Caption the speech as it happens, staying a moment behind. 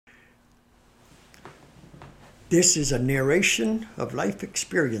This is a narration of life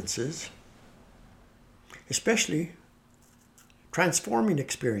experiences, especially transforming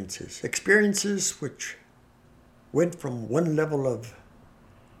experiences, experiences which went from one level of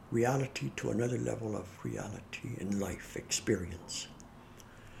reality to another level of reality in life experience.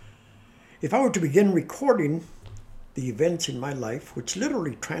 If I were to begin recording the events in my life which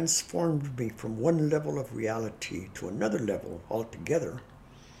literally transformed me from one level of reality to another level altogether,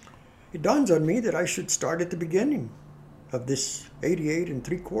 it dawns on me that I should start at the beginning of this 88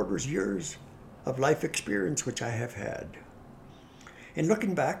 3/4 years of life experience which I have had. In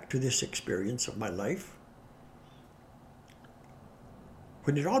looking back to this experience of my life,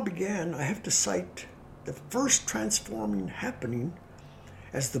 when it all began, I have to cite the first transforming happening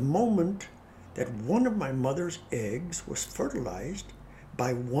as the moment that one of my mother's eggs was fertilized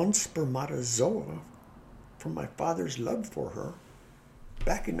by one spermatozoa from my father's love for her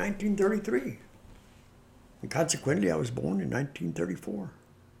back in 1933. And consequently, I was born in 1934.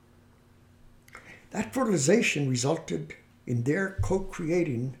 That fertilization resulted in their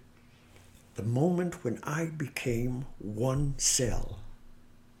co-creating the moment when I became one cell.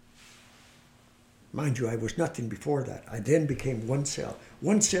 Mind you, I was nothing before that. I then became one cell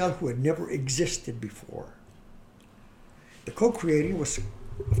who had never existed before. The co-creating was,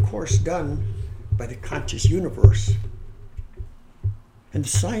 of course, done by the conscious universe. And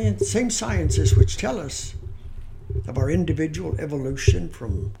the same sciences which tell us of our individual evolution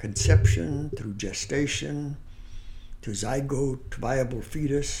from conception through gestation, to zygote, to viable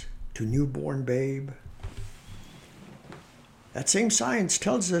fetus, to newborn babe. That same science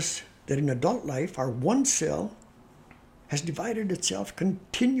tells us that in adult life, our one cell has divided itself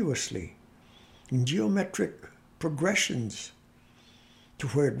continuously in geometric progressions to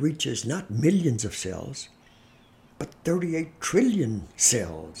where it reaches not millions of cells, but 38 trillion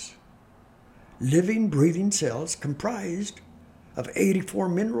cells. Living, breathing cells comprised of 84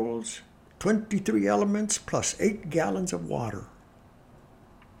 minerals, 23 elements, plus 8 gallons of water.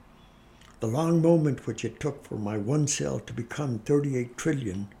 The long moment which it took for my one cell to become 38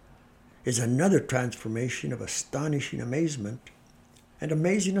 trillion is another transformation of astonishing amazement and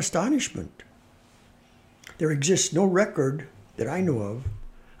amazing astonishment. There exists no record that I know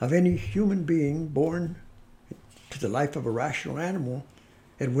of any human being born to the life of a rational animal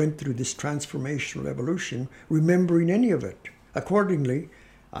that went through this transformational evolution, remembering any of it. Accordingly,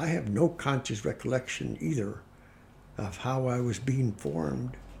 I have no conscious recollection either of how I was being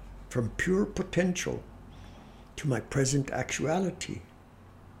formed from pure potential to my present actuality.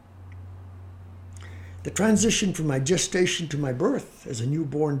 The transition from my gestation to my birth as a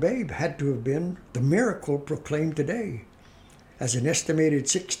newborn babe had to have been the miracle proclaimed today, as an estimated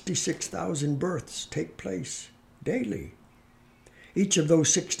 66,000 births take place daily. Each of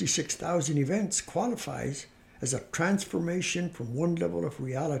those 66,000 events qualifies as a transformation from one level of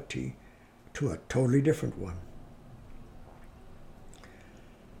reality to a totally different one.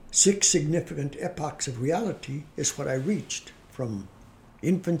 6 significant epochs of reality is what I reached from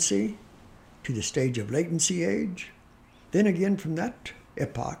infancy to the stage of latency age, then again from that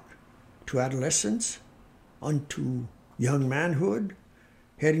epoch to adolescence, onto young manhood,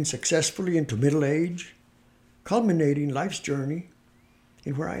 heading successfully into middle age, culminating life's journey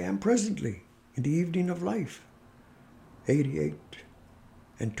in where I am presently, in the evening of life, 88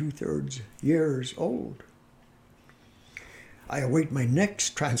 2/3 years old. I await my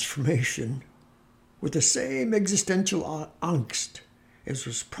next transformation with the same existential angst as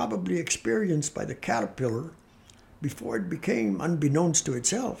was probably experienced by the caterpillar before it became, unbeknownst to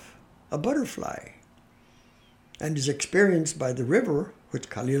itself, a butterfly, and is experienced by the river, which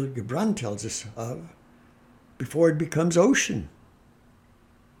Khalil Gibran tells us of, before it becomes ocean.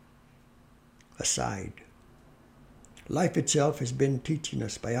 Aside, life itself has been teaching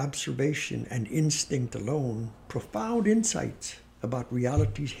us by observation and instinct alone profound insights about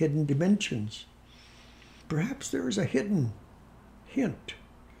reality's hidden dimensions. Perhaps there is a hidden hint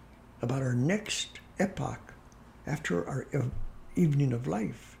about our next epoch after our evening of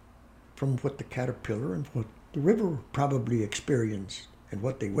life from what the caterpillar and what the river probably experienced and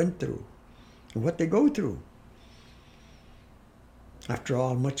what they went through and what they go through. After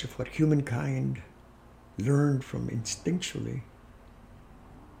all, much of what humankind learned from instinctually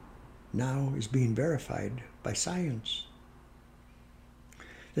now is being verified by science.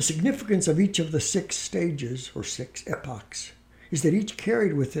 The significance of each of the 6 stages or 6 epochs is that each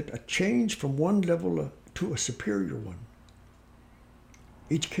carried with it a change from one level to a superior one.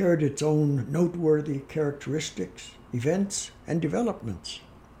 Each carried its own noteworthy characteristics, events, and developments.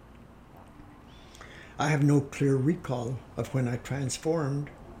 I have no clear recall of when I transformed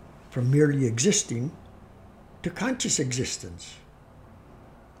from merely existing to conscious existence,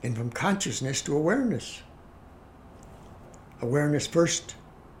 and from consciousness to awareness. Awareness first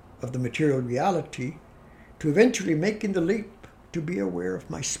of the material reality, to eventually making the leap to be aware of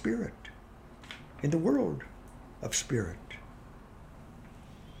my spirit in the world of spirit.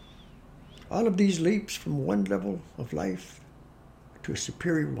 All of these leaps from one level of life to a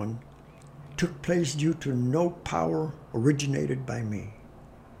superior one took place due to no power originated by me.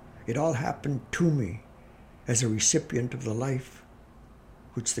 It all happened to me as a recipient of the life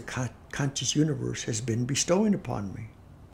which the conscious universe has been bestowing upon me.